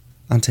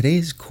On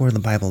today's Core of the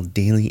Bible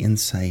Daily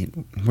Insight,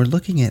 we're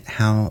looking at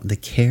how the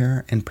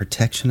care and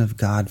protection of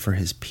God for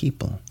His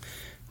people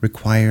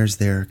requires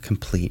their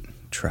complete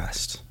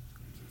trust.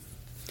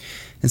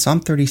 In Psalm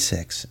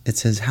 36, it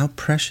says, "How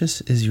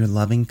precious is your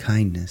loving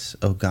kindness,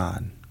 O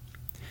God!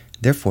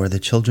 Therefore the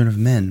children of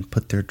men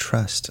put their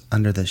trust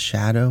under the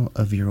shadow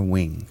of your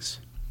wings."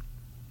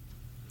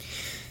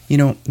 You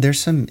know, there's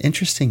some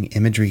interesting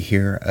imagery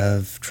here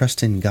of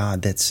trust in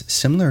God that's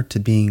similar to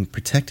being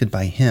protected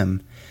by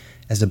Him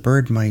as a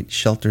bird might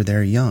shelter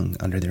their young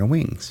under their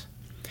wings.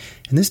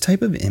 And this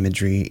type of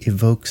imagery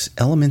evokes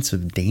elements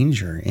of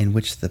danger in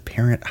which the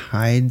parent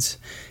hides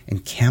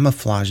and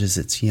camouflages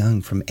its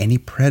young from any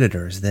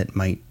predators that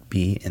might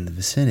be in the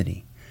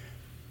vicinity.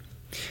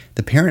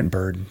 The parent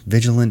bird,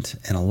 vigilant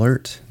and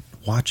alert,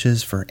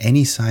 watches for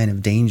any sign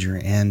of danger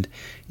and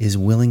is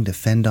willing to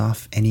fend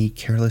off any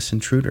careless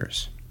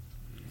intruders.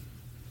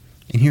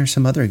 And here are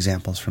some other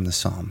examples from the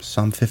Psalms.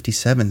 Psalm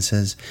 57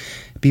 says,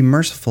 "Be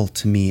merciful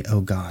to me, O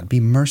God, be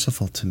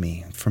merciful to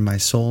me, for my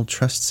soul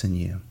trusts in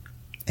you.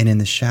 And in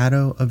the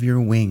shadow of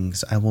your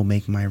wings I will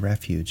make my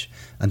refuge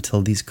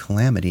until these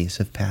calamities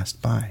have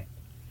passed by."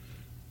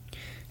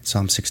 In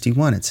Psalm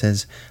 61 it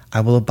says,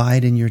 "I will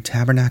abide in your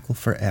tabernacle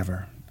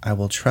forever. I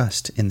will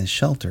trust in the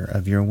shelter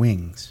of your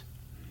wings."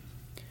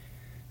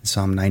 In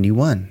Psalm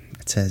 91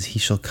 it says, "He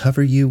shall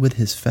cover you with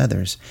his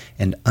feathers,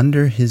 and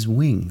under his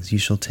wings you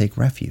shall take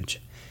refuge.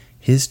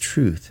 His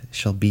truth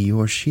shall be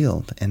your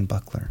shield and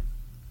buckler."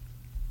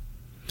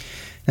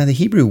 Now, the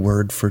Hebrew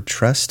word for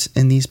trust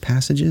in these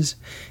passages,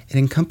 it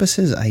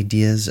encompasses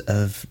ideas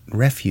of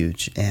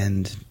refuge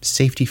and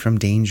safety from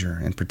danger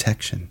and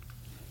protection.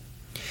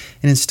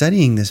 And in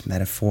studying this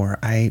metaphor,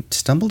 I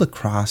stumbled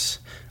across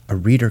a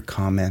reader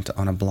comment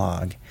on a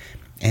blog,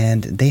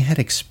 and they had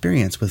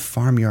experience with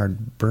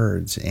farmyard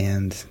birds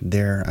and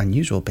their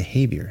unusual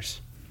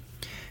behaviors.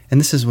 And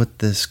this is what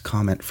this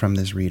comment from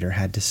this reader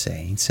had to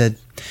say. He said,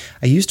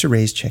 "I used to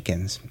raise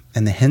chickens,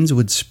 and the hens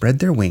would spread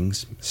their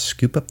wings,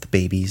 scoop up the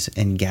babies,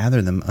 and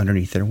gather them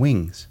underneath their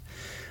wings.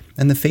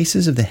 And the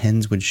faces of the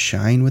hens would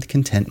shine with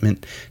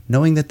contentment,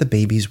 knowing that the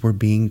babies were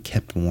being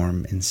kept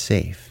warm and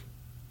safe.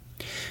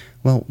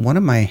 Well, one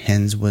of my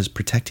hens was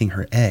protecting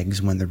her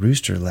eggs when the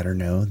rooster let her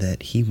know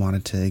that he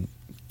wanted to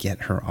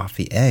get her off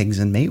the eggs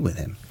and mate with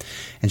him,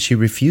 and she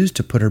refused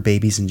to put her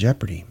babies in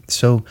jeopardy.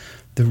 So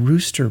the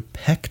rooster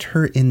pecked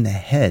her in the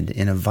head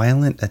in a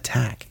violent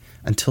attack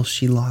until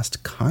she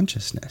lost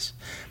consciousness,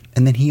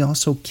 and then he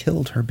also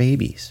killed her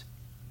babies.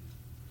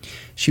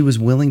 She was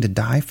willing to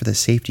die for the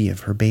safety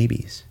of her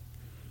babies."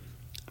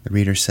 The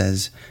reader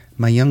says,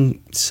 "My young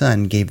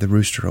son gave the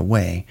rooster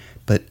away,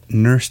 but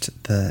nursed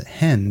the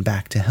hen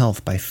back to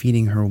health by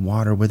feeding her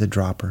water with a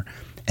dropper,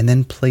 and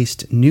then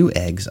placed new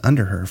eggs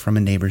under her from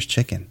a neighbor's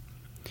chicken.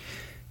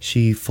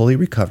 She fully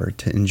recovered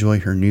to enjoy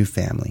her new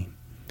family.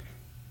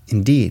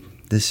 Indeed,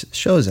 this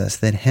shows us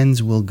that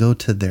hens will go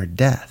to their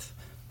death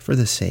for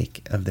the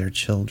sake of their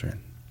children."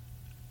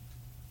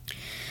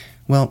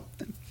 Well,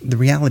 the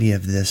reality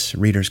of this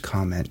reader's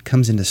comment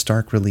comes into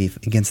stark relief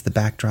against the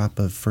backdrop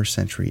of first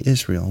century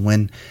Israel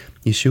when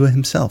Yeshua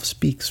himself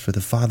speaks for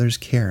the Father's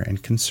care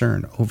and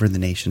concern over the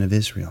nation of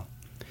Israel.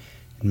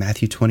 In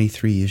Matthew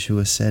 23,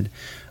 Yeshua said,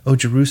 "O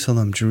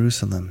Jerusalem,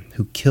 Jerusalem,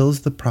 who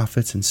kills the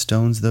prophets and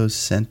stones those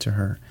sent to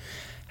her,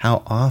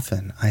 how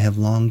often I have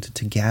longed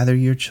to gather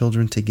your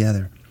children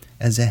together,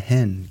 as a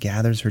hen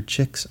gathers her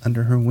chicks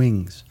under her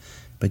wings,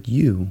 but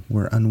you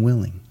were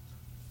unwilling."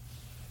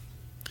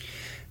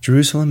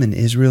 Jerusalem and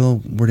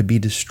Israel were to be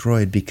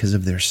destroyed because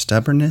of their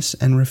stubbornness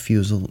and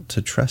refusal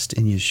to trust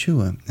in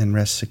Yeshua and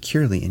rest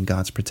securely in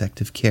God's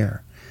protective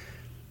care.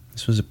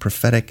 This was a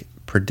prophetic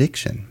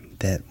prediction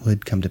that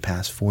would come to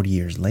pass 40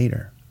 years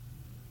later.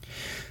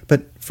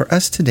 But for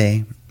us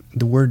today,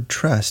 the word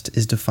trust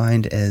is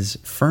defined as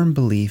firm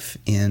belief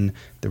in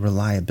the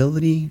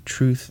reliability,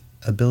 truth,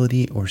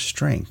 ability, or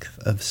strength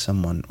of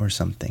someone or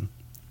something.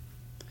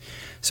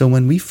 So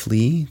when we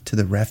flee to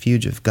the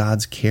refuge of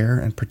God's care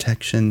and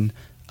protection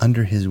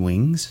under His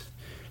wings,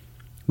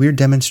 we are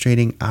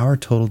demonstrating our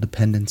total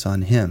dependence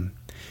on Him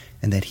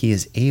and that He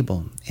is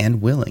able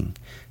and willing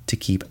to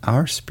keep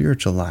our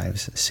spiritual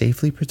lives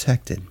safely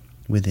protected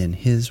within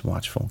His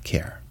watchful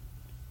care.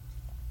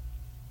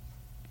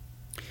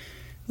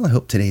 Well, I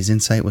hope today's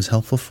insight was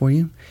helpful for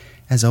you.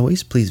 As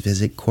always, please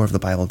visit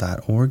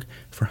coreofthebible.org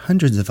for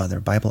hundreds of other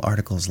Bible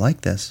articles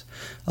like this,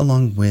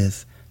 along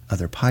with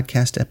other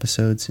podcast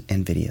episodes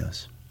and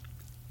videos.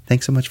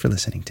 Thanks so much for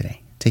listening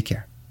today. Take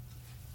care.